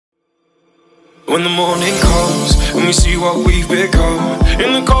When the morning comes and we see what we've become,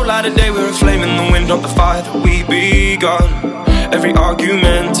 in the cold light of day we're a flame in the wind, not the fire that we begun. Every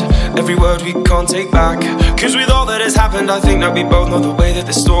argument, every word we can't take back, cause with all that has happened I think that we both know the way that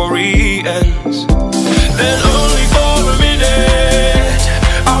the story ends. Then only for a minute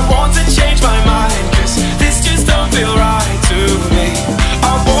I want to change my mind, cause this just don't feel right to me.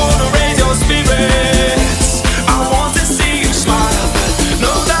 I wanna raise your spirits, I want to see you smile, but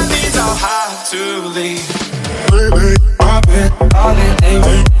no, that means I'll have to leave. Baby, I've been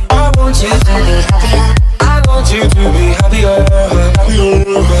thinking, I want you to be happier, I want you to be happier, happier.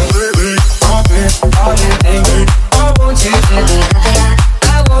 Baby, I've been thinking, I want you to be happier,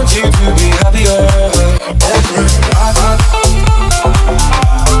 I want you to be happier.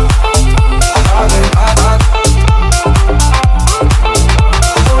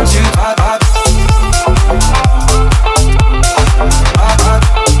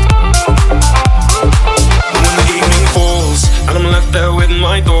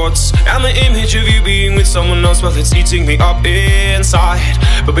 And the image of you being with someone else, well, it's eating me up inside.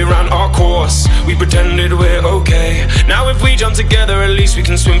 But we ran our course, we pretended we're okay. Now if we jump together, at least we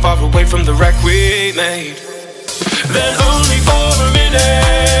can swim far away from the wreck we made. Then only for a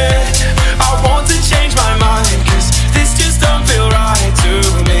minute